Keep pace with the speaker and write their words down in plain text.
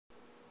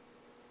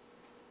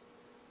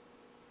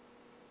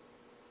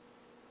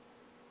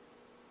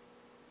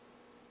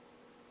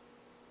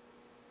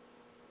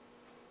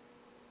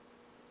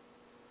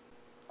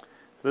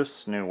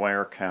This new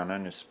air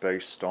cannon is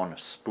based on a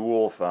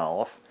spool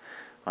valve.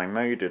 I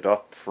made it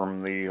up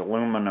from the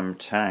aluminum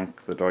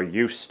tank that I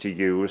used to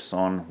use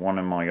on one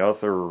of my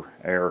other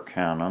air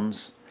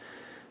cannons,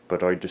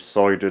 but I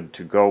decided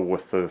to go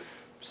with the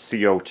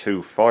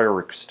CO2 fire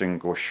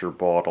extinguisher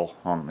bottle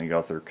on the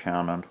other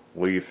cannon,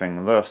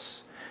 leaving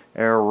this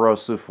air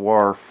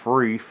reservoir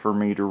free for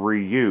me to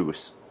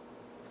reuse.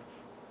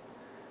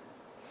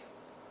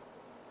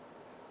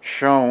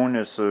 Shown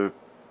is a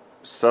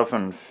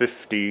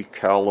 750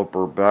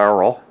 caliber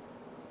barrel,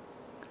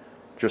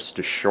 just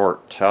a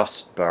short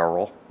test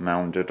barrel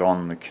mounted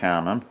on the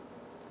cannon.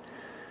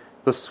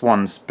 This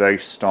one's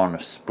based on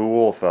a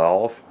spool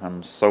valve,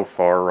 and so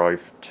far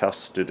I've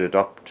tested it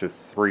up to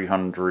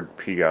 300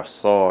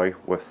 psi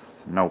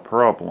with no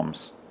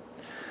problems.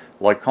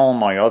 Like all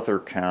my other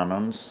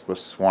cannons,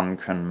 this one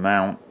can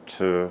mount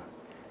to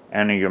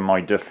any of my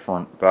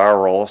different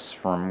barrels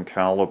from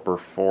caliber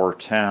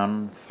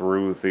 410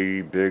 through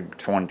the big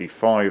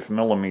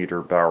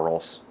 25mm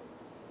barrels.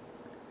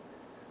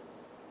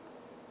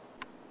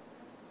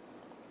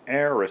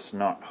 Air is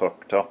not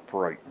hooked up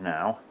right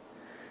now.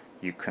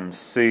 You can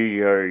see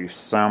a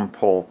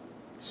sample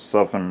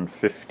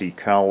 750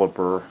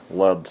 caliber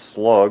lead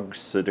slug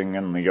sitting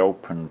in the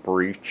open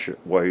breech. It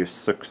weighs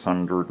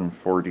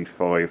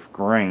 645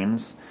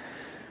 grains.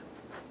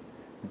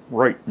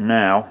 Right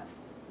now,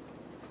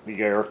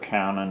 the air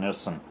cannon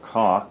isn't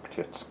cocked.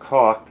 It's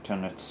cocked,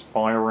 and its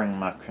firing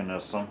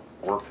mechanism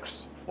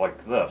works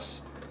like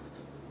this.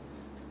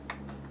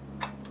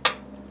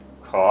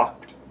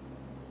 Cocked,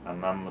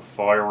 and then the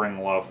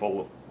firing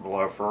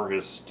lever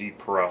is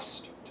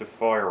depressed to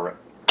fire it,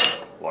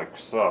 like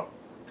so.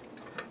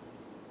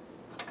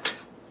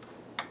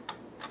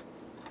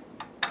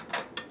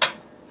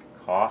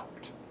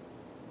 Cocked,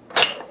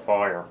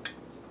 fire.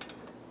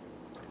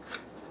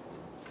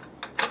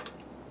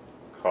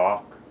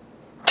 Cock,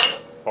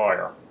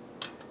 fire.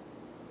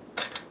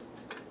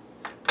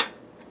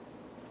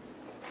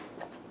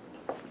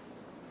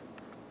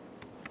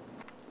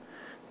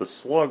 The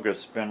slug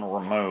has been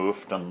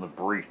removed and the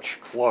breech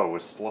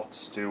closed.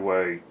 Let's do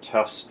a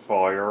test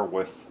fire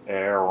with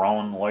air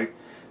only,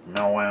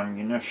 no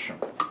ammunition.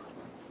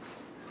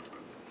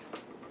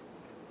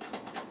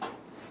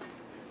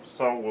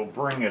 So we'll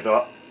bring it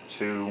up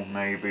to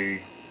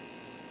maybe,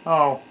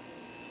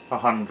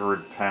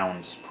 100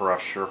 pounds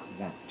pressure.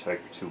 Won't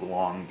take too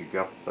long to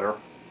get there.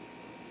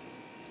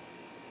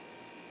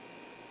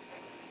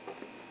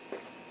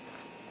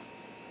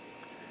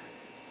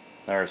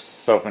 There's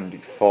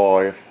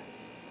 75.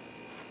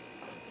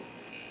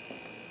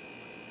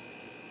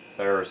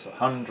 There's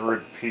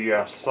 100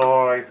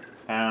 psi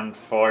and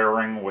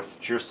firing with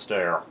just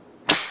air.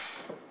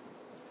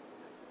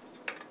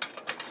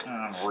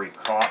 And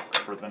recock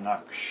for the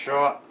next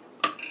shot.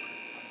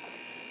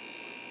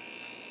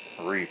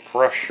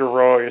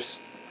 Repressurize.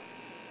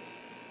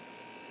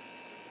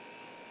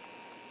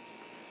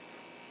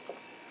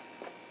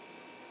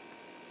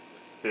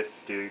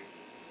 $50.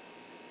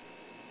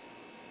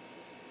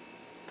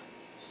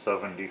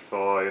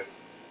 75,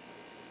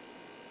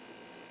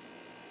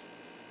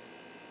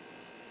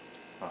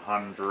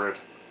 100,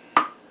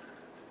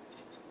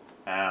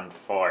 and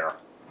fire.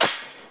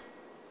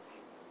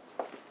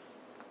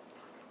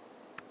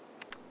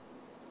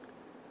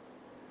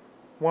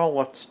 Well,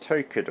 let's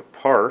take it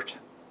apart,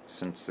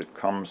 since it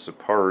comes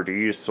apart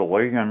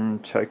easily,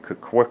 and take a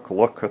quick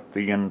look at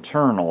the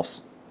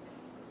internals.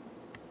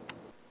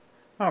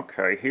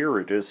 Okay, here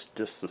it is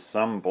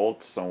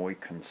disassembled so we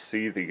can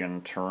see the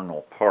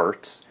internal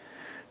parts.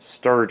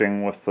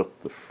 Starting with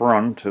at the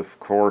front, of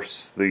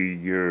course,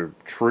 the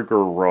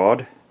trigger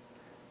rod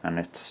and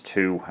its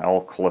two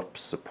L-clip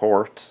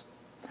supports.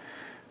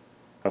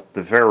 At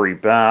the very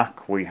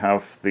back we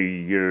have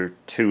the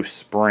two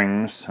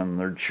springs and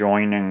their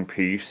joining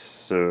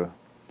piece, the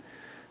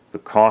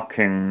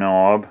cocking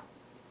knob,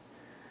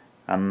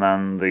 and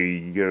then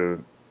the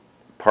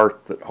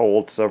part that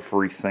holds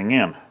everything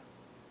in.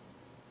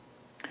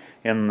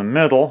 In the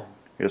middle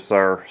is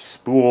our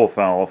spool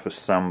valve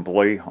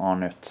assembly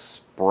on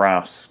its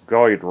brass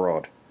guide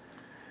rod.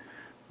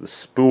 The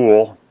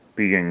spool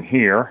being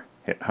here,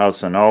 it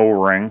has an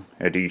O-ring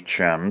at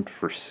each end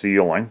for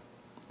sealing.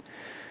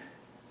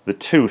 The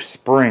two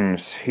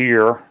springs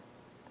here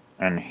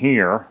and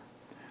here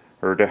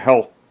are to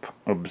help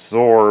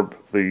absorb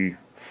the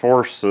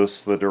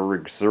forces that are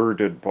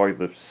exerted by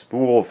the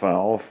spool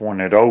valve when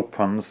it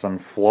opens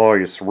and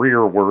flies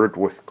rearward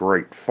with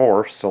great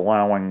force,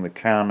 allowing the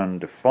cannon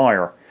to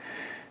fire.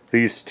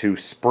 These two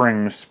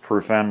springs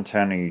prevent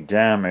any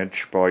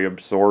damage by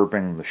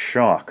absorbing the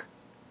shock.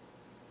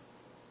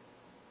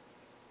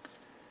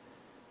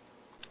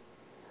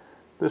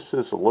 This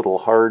is a little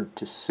hard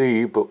to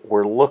see, but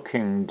we're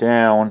looking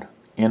down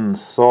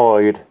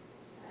inside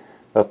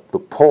at the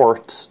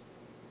ports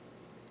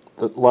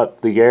that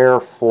let the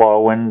air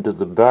flow into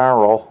the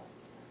barrel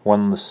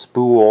when the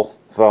spool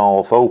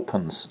valve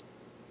opens.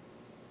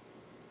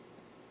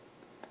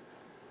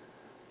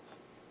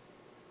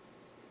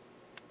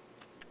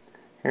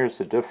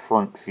 Here's a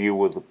different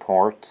view of the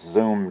part,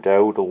 zoomed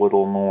out a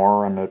little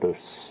more and at a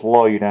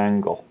slight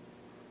angle.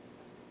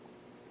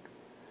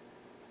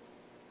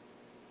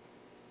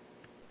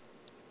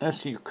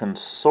 As you can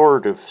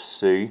sort of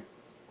see,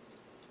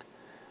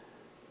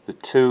 the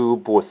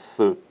tube with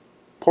the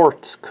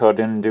ports cut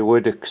into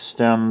it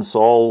extends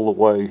all the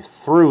way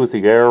through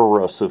the air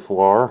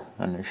reservoir,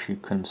 and as you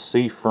can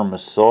see from a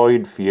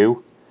side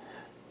view,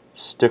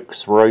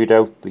 sticks right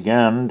out the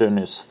end and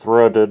is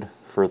threaded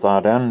for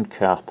that end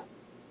cap.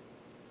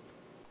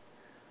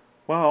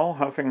 Well,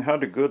 having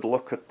had a good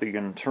look at the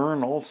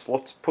internals,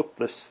 let's put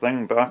this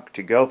thing back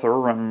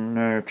together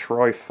and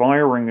try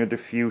firing it a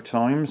few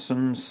times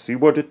and see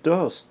what it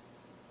does.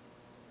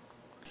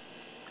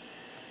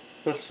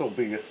 This will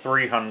be a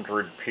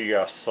 300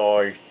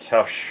 psi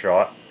test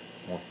shot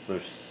with the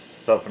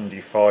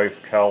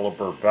 75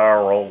 caliber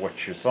barrel,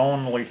 which is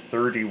only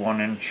 31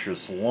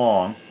 inches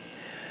long,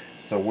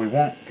 so we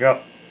won't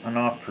get an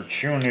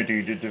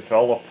opportunity to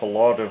develop a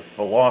lot of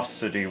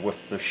velocity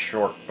with this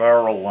short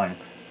barrel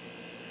length.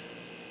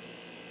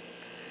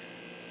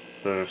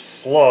 The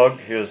slug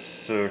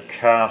is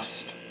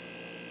cast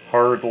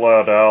hard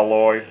lead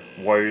alloy,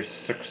 weighs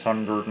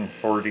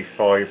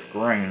 645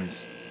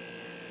 grains.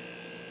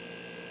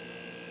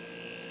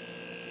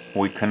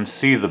 We can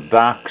see the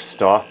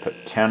backstop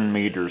at 10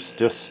 meters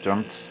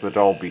distance that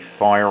I'll be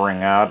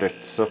firing at.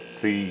 It's at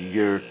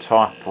the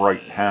top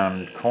right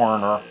hand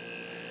corner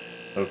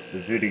of the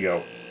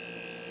video.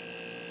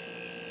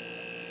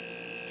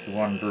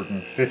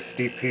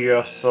 250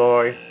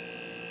 psi,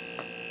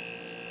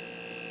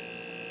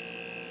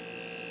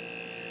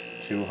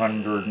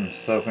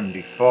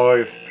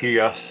 275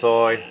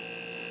 psi,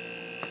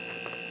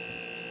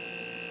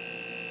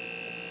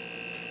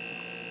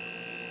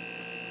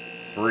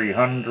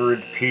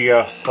 300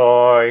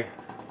 psi,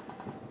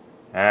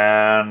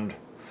 and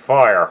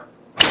fire.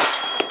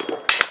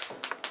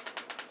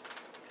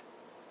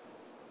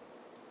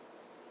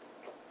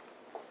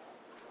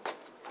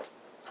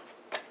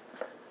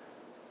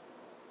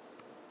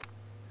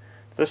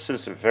 This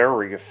is a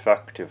very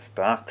effective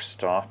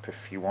backstop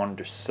if you want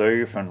to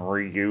save and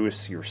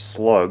reuse your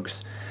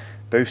slugs.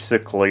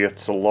 Basically,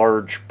 it's a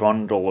large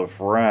bundle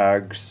of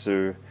rags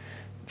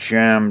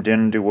jammed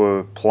into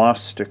a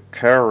plastic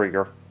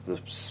carrier. The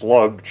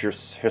slug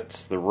just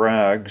hits the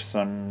rags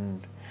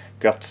and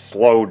gets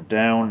slowed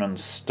down and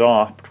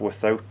stopped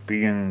without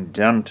being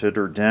dented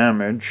or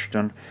damaged,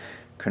 and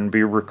can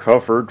be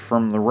recovered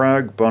from the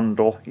rag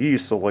bundle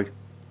easily.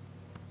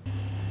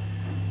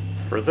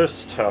 For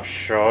this test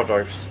shot,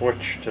 I've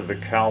switched to the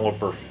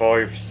Calibre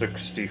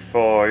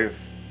 565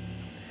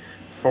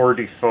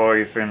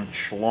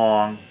 45-inch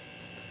long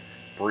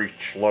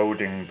breech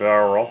loading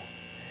barrel.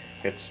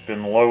 It's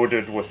been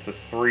loaded with the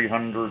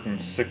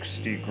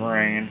 360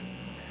 grain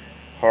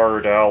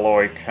hard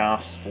alloy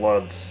cast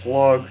lead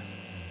slug.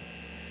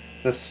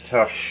 This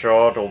test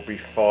shot will be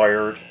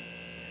fired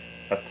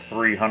at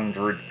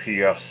 300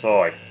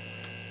 psi.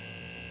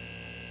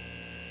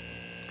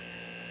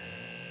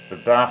 The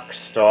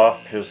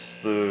backstop is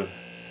the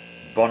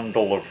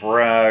bundle of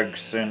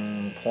rags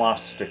in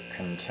plastic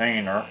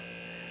container.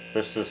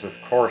 This is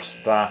of course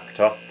backed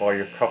up by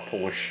a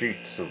couple of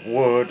sheets of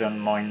wood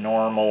and my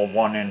normal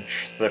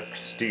 1-inch thick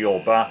steel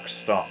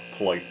backstop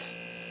plates.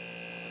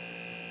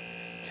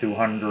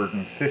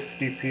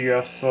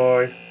 250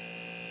 psi,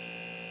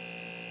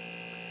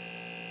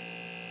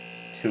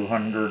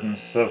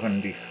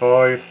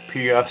 275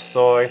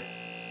 psi,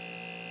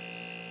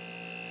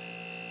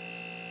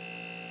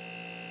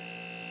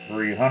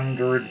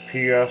 300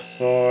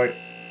 psi,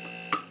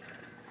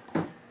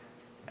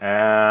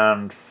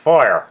 and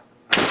fire.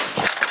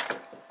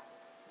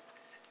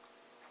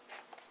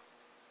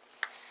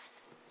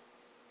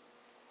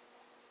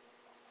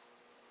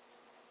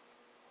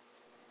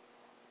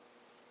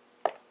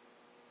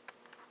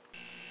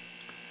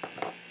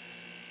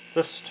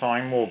 This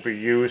time we'll be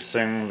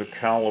using the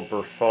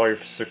Calibre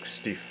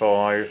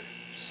 565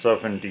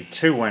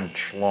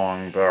 72-inch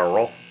long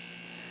barrel.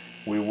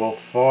 We will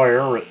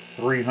fire at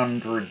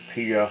 300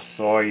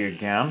 psi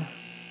again,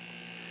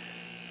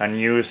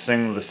 and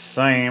using the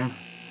same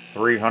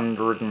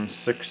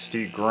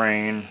 360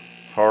 grain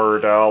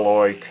hard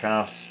alloy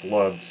cast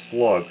lead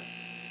slug.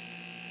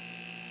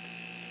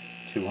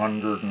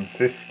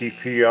 250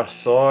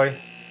 psi,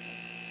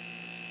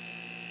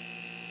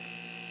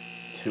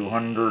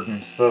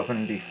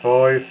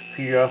 275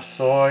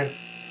 psi,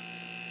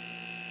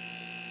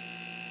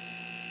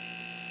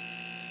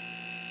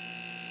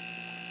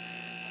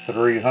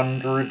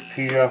 300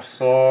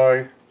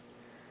 psi,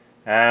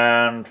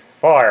 and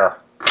fire.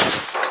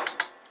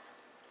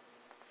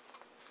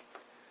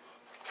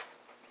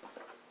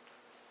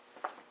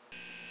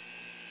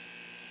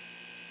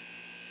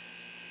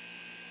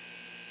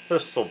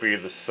 This will be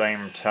the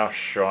same test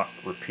shot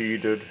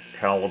repeated.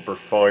 Calibre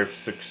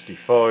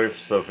 565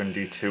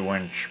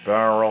 72-inch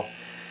barrel.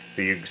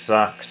 The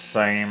exact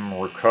same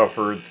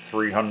recovered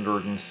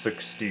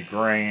 360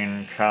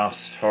 grain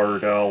cast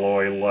hard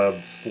alloy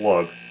lead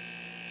slug.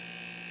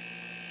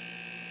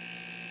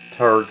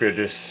 target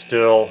is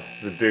still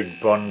the big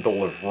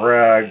bundle of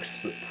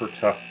rags that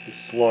protect the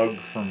slug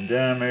from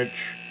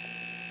damage.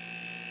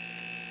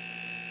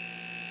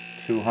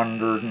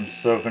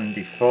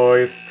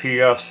 275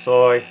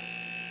 psi.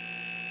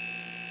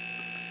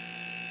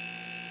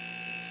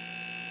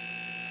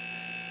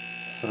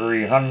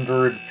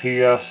 300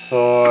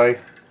 psi.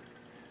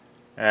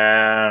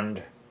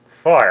 And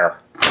fire.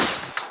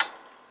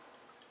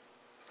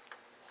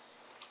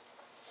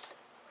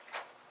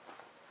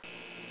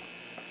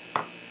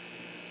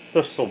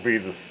 This will be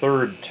the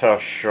third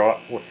test shot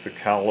with the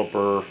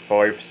Calibre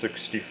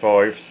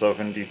 565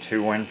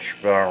 72-inch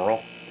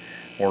barrel.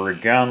 We're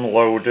again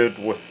loaded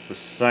with the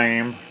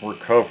same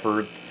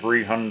recovered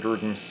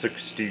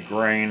 360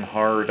 grain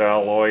hard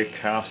alloy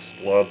cast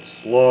lead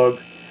slug.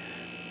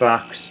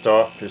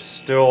 Backstop is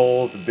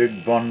still the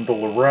big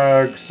bundle of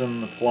rags in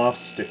the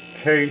plastic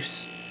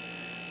case.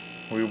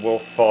 We will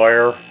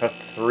fire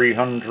at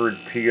 300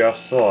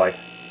 psi.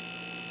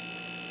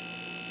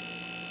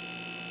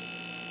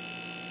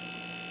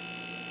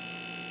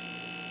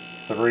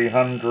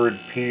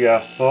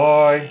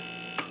 PSI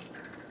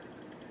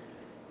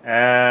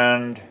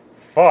and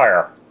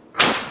fire.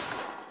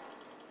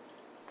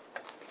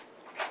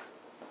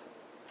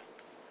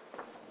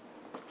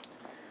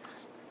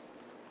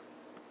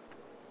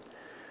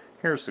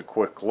 Here's a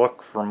quick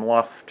look from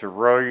left to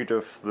right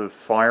of the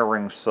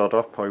firing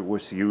setup I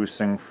was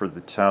using for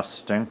the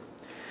testing.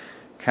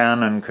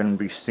 Cannon can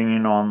be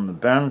seen on the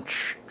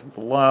bench to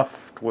the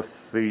left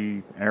with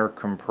the air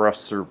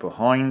compressor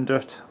behind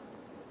it.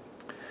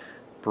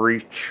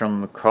 Breech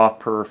on the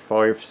copper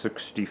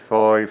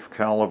 565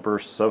 caliber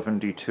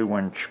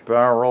 72-inch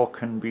barrel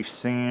can be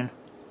seen.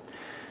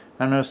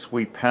 And as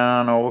we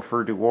pan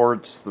over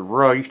towards the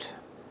right,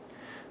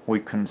 we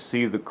can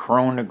see the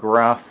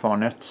chronograph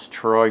on its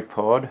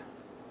tripod,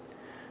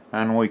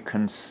 and we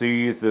can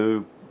see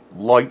the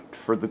light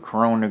for the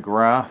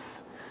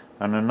chronograph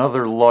and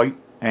another light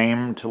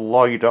aimed to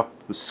light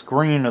up the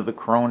screen of the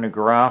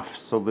chronograph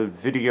so the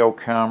video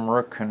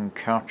camera can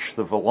catch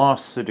the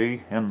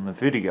velocity in the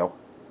video.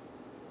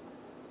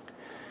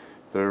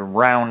 The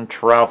round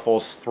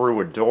travels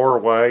through a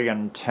doorway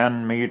and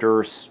 10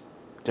 meters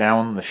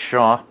down the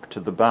shop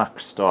to the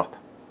backstop.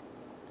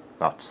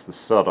 That's the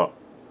setup.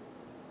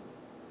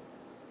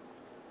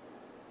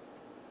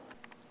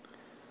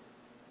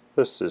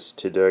 This is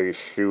today's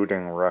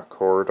shooting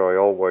record. I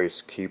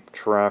always keep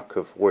track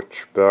of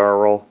which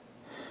barrel,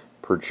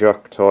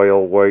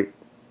 projectile weight,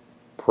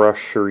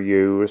 pressure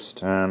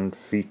used, and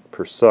feet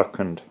per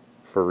second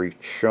for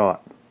each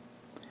shot.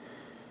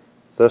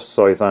 This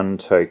I then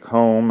take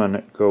home and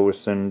it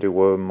goes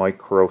into a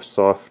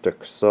Microsoft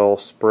Excel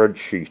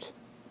spreadsheet.